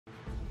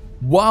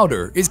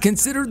Wilder is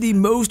considered the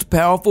most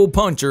powerful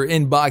puncher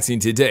in boxing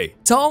today.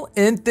 Tall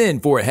and thin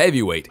for a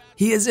heavyweight,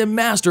 he is a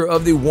master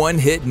of the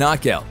one-hit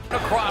knockout.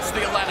 Across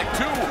the Atlantic,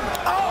 too.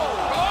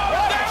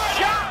 That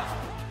shot!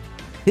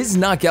 His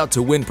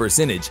knockout-to-win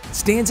percentage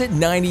stands at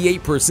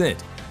 98%,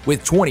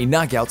 with 20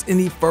 knockouts in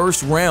the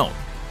first round.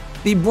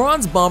 The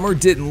Bronze Bomber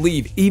didn't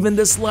leave even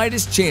the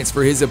slightest chance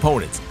for his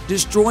opponents,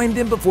 destroying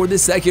them before the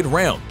second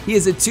round. He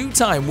is a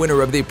two-time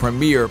winner of the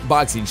Premier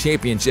Boxing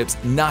Championships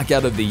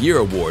Knockout of the Year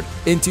award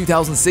in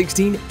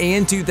 2016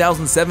 and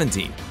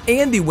 2017,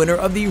 and the winner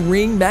of the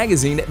Ring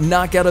Magazine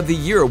Knockout of the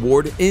Year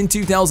award in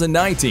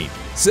 2019.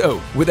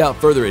 So, without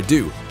further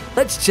ado,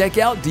 let's check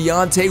out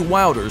Deontay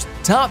Wilder's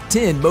top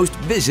 10 most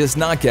vicious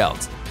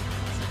knockouts.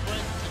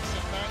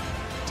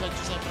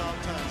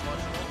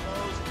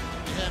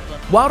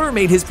 Wilder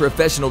made his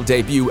professional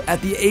debut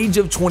at the age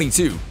of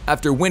 22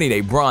 after winning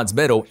a bronze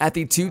medal at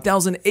the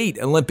 2008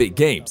 Olympic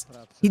Games.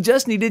 He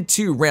just needed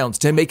 2 rounds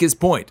to make his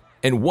point,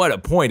 and what a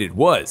point it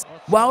was.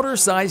 Wilder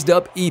sized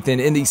up Ethan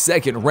in the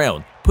second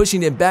round,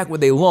 pushing him back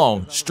with a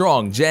long,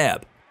 strong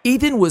jab.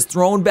 Ethan was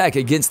thrown back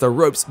against the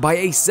ropes by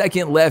a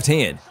second left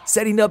hand,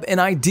 setting up an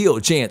ideal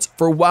chance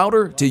for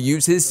Wilder to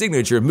use his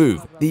signature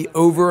move, the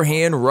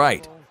overhand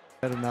right.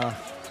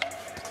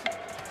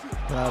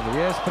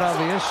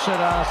 Prawy, jeszcze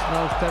raz,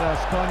 no teraz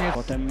koniec.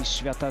 Potem mistrz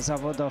świata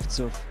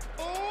zawodowców.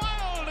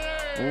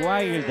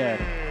 Wilder.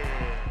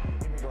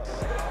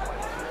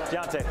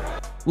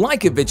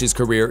 Lajkovic's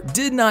career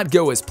did not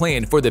go as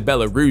planned for the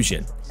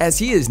Belarusian, as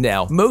he is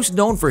now most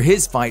known for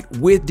his fight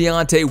with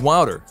Deontay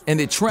Wilder and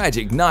the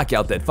tragic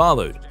knockout that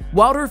followed.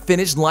 Wilder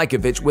finished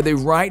Lajkovic with a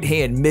right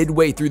hand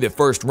midway through the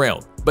first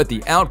round, but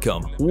the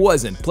outcome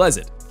wasn't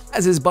pleasant.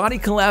 As his body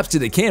collapsed to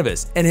the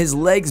canvas and his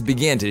legs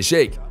began to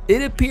shake,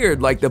 it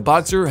appeared like the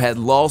boxer had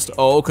lost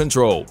all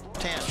control.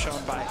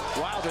 Shown by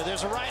Wilder.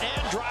 There's a right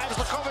hand, drives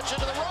Lajkovic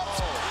into the ropes.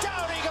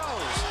 Down he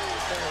goes.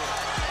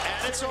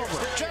 And it's over.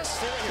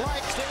 Just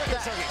like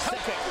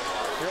that.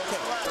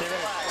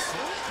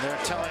 They're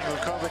telling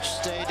Lajkovic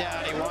stay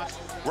down. He wants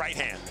right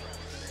hand.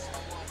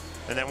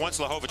 And then once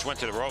Lajkovic went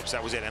to the ropes,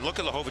 that was it. And look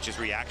at Lajkovic's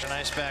reaction. a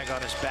nice bag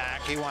on his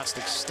back. He wants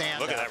to stand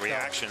Look at up, that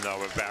reaction, though,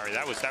 with Barry.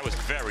 That was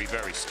very,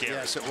 very scary.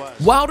 Yes, it was.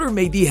 Wilder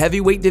made the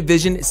heavyweight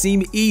division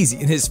seem easy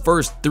in his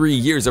first 3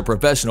 years of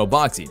professional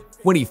boxing.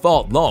 When he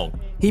fought long,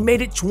 he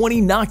made it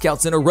 20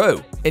 knockouts in a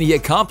row, and he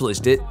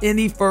accomplished it in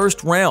the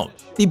first round.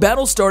 The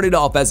battle started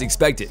off as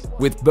expected,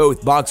 with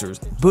both boxers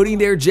putting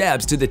their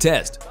jabs to the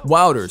test.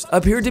 Wilder's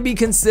appeared to be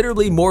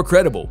considerably more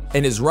credible,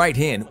 and his right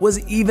hand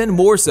was even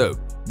more so.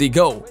 The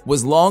goal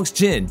was Long's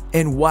chin,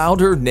 and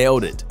Wilder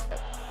nailed it.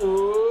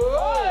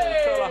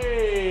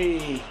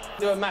 Hey!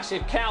 Do a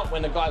massive count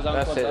when the guy's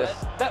unconscious.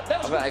 That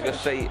was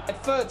good. He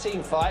had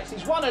 13 fights,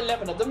 he's won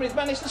 11 of them, and he's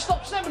managed to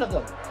stop 7 of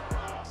them.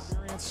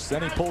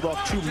 Then he pulled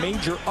off 2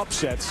 major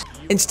upsets.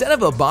 Instead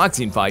of a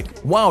boxing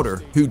fight,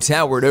 Wilder, who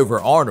towered over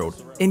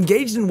Arnold,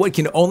 engaged in what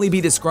can only be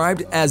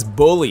described as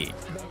bullying.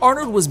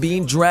 Arnold was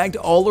being dragged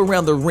all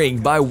around the ring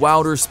by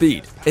Wilder's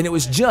speed, and it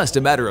was just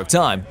a matter of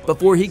time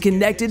before he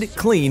connected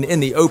clean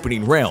in the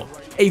opening round.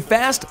 A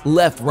fast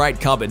left-right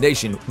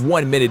combination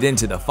 1 minute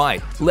into the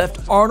fight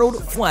left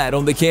Arnold flat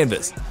on the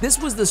canvas. This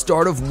was the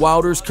start of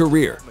Wilder's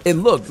career. It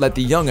looked like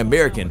the young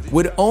American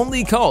would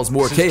only cause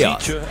more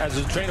chaos. Teacher, as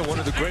a trainer, one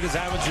of the greatest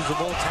amateurs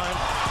of all time,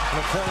 and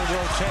a former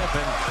world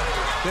champion.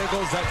 There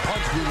goes that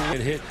punch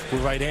we hit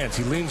with right hands.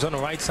 He leans on the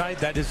right side.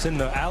 That is in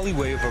the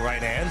alleyway of a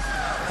right hand,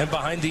 and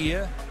behind the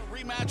ear.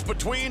 Rematch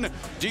between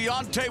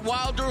Deontay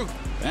Wilder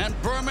and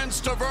Berman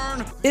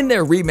Stavern. In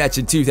their rematch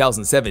in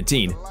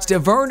 2017,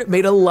 Stavern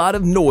made a lot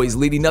of noise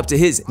leading up to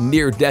his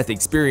near-death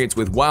experience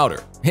with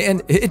Wilder,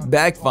 and it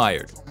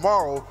backfired.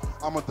 Tomorrow,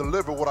 I'm going to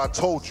deliver what I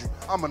told you.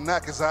 I'm going to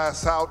knock his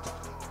ass out.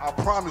 I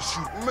promise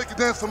you. I'm going to make you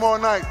dance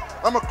tomorrow night.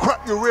 I'm going to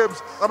crack your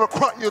ribs. I'm going to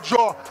crack your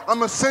jaw. I'm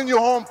going to send you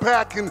home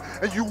packing,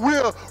 and you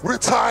will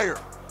retire.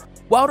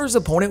 Wilder's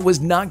opponent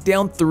was knocked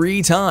down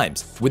 3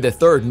 times, with the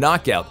third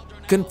knockout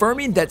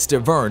confirming that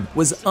Stavern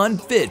was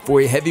unfit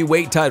for a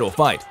heavyweight title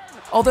fight.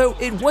 Although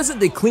it wasn't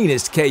the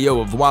cleanest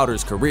KO of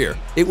Wilder's career,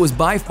 it was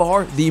by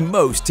far the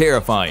most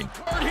terrifying.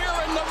 Here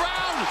in the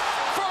round,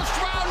 first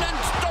round, and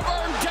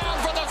Stavern down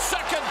for the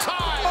second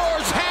time.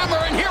 Moore's hammer,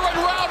 and here in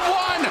round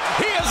 1,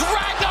 he is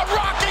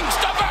Ragnar-rocking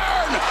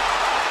Stavern.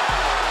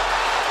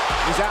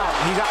 He's out.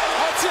 He's out.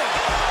 That's it.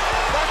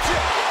 That's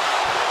it.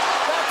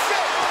 That's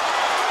it.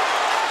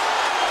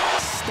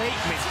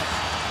 Statement.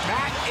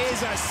 That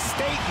is a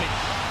statement.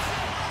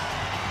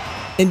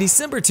 In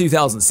December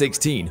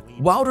 2016,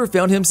 Wilder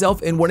found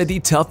himself in one of the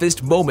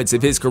toughest moments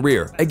of his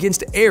career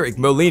against Eric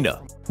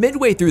Molina.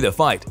 Midway through the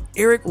fight,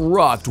 Eric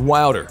rocked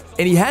Wilder,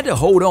 and he had to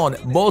hold on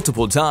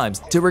multiple times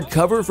to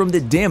recover from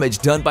the damage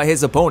done by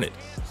his opponent.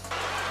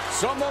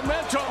 Some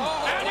momentum,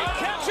 and he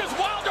catches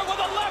Wilder with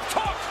a left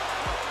hook.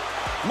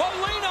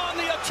 Molina on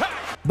the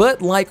attack.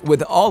 But like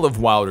with all of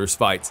Wilder's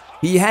fights,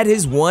 he had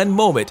his one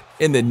moment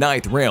in the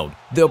 9th round.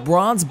 The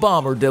Bronze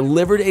Bomber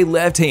delivered a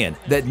left hand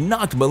that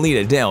knocked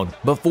Molina down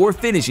before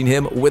finishing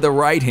him with a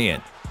right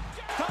hand.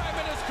 Time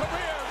in his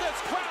career,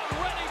 this crowd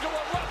ready to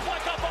erupt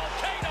like a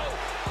volcano.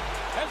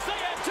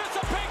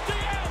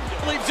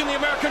 the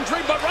American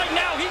dream, but right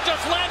now he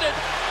just landed.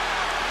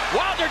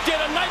 Wilder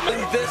did a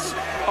nightmare.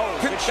 Well,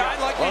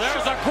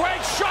 there's a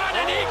great shot,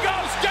 and he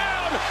goes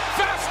down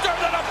faster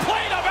than a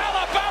plate of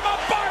Alabama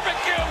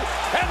barbecue.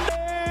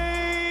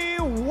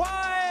 And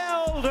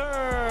Wilder!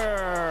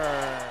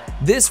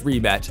 This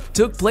rematch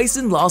took place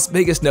in Las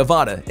Vegas,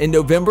 Nevada in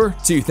November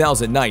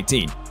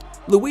 2019.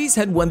 Luis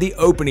had won the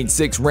opening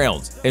 6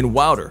 rounds, and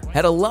Wilder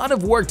had a lot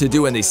of work to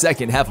do in the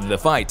second half of the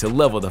fight to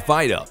level the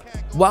fight up.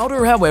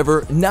 Wilder,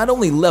 however, not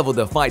only leveled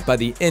the fight by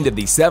the end of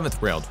the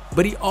 7th round,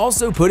 but he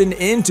also put an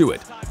end to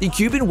it. The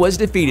Cuban was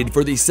defeated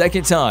for the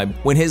second time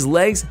when his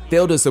legs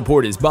failed to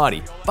support his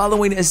body,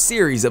 following a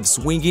series of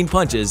swinging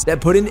punches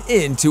that put an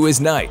end to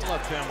his night.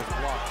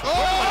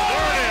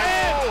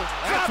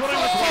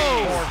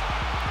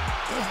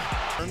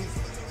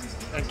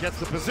 And gets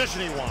the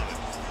position he wanted.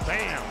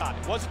 Bam!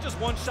 It wasn't just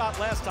one shot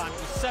last time, it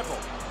was several.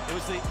 It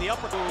was the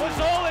upper. Was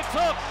all it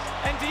took,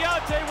 and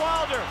Deontay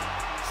Wilder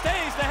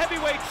stays the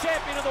heavyweight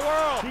champion of the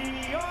world.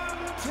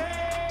 Deontay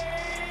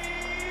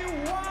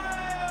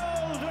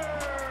Wilder!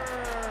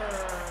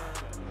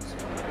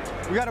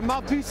 We got a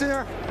mouthpiece in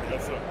there?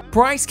 Yes, sir.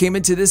 Price came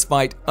into this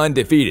fight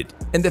undefeated,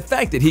 and the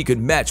fact that he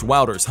could match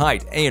Wilder's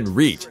height and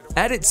reach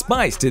added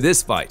spice to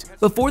this fight.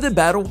 Before the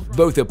battle,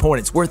 both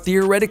opponents were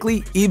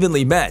theoretically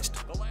evenly matched.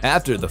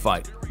 After the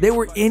fight, they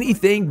were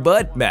anything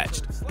but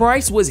matched.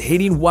 Price was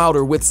hitting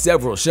Wilder with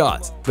several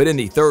shots, but in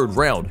the 3rd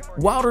round,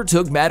 Wilder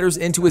took matters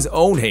into his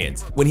own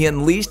hands when he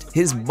unleashed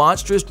his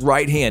monstrous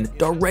right hand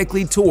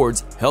directly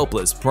towards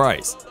helpless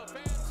Price.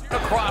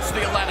 across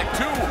the Atlantic,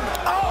 too.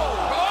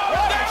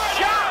 What a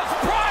shot!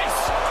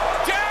 Price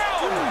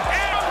down,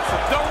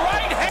 and the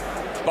right hand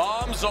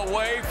bombs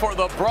away for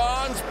the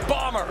Bronze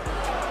Bomber.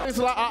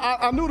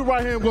 I knew the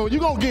right hand was going.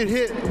 You're going to get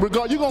hit. You're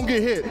going to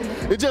get hit.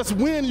 It's just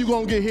when you're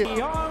going to get hit.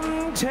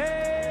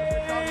 Deontay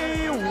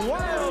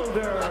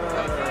Wilder.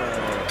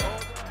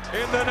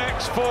 In the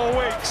next 4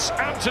 weeks,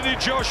 Anthony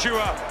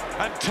Joshua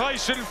and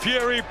Tyson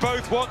Fury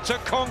both want to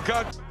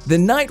conquer. The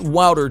night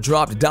Wilder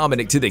dropped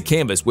Dominic to the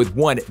canvas with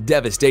one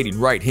devastating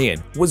right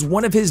hand was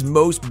one of his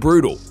most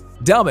brutal.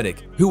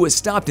 Dominic, who was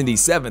stopped in the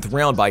 7th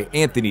round by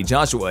Anthony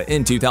Joshua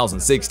in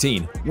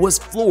 2016, was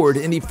floored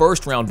in the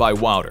 1st round by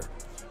Wilder.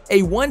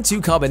 A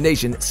 1-2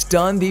 combination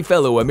stunned the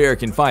fellow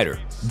American fighter,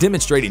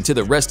 demonstrating to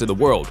the rest of the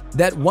world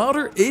that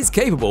Wilder is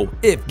capable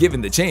if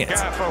given the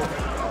chance. Careful.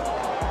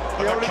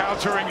 The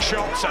countering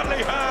shot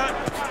suddenly hurt.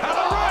 And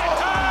a right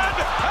hand,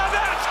 and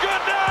that's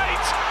good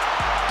night.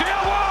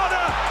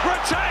 Wilder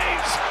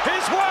retains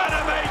his word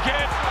to make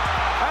it,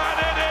 and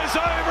it is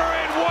over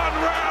in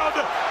 1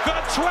 round.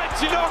 The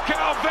 20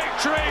 knockout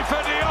victory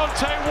for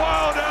Deontay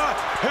Wilder,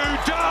 who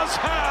does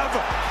have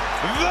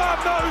the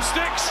most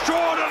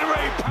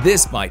extraordinary.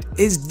 This fight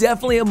is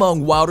definitely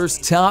among Wilder's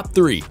top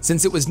 3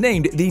 since it was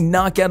named the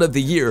Knockout of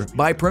the Year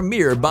by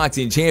premier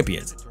boxing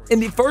champions. In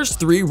the first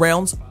 3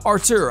 rounds,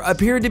 Artur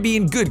appeared to be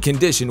in good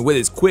condition with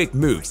his quick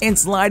moves and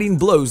sliding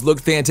blows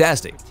looked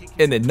fantastic.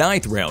 In the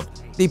 9th round,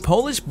 the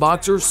Polish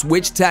boxer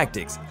switched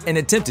tactics and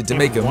attempted to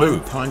make a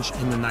move. Punch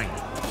in the night.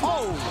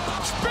 Oh,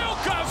 Spill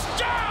goes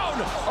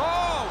down!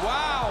 Oh,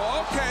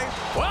 wow, okay.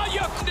 Well,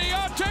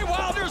 Deontay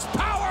Wilder's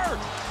power!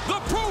 The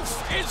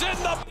proof is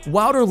in the...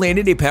 Wilder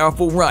landed a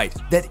powerful right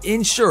that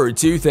ensured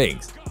 2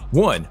 things.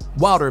 1.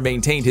 Wilder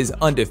maintained his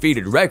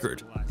undefeated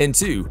record, and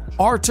 2.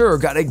 Artur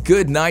got a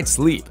good night's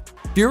sleep.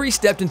 Fury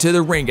stepped into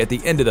the ring at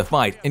the end of the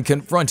fight and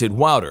confronted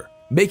Wilder,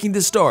 making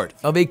the start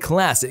of a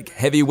classic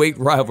heavyweight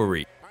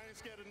rivalry.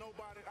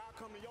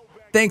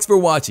 Thanks for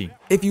watching.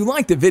 If you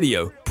liked the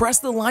video, press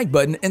the like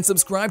button and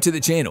subscribe to the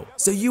channel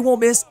so you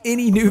won't miss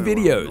any new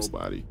videos.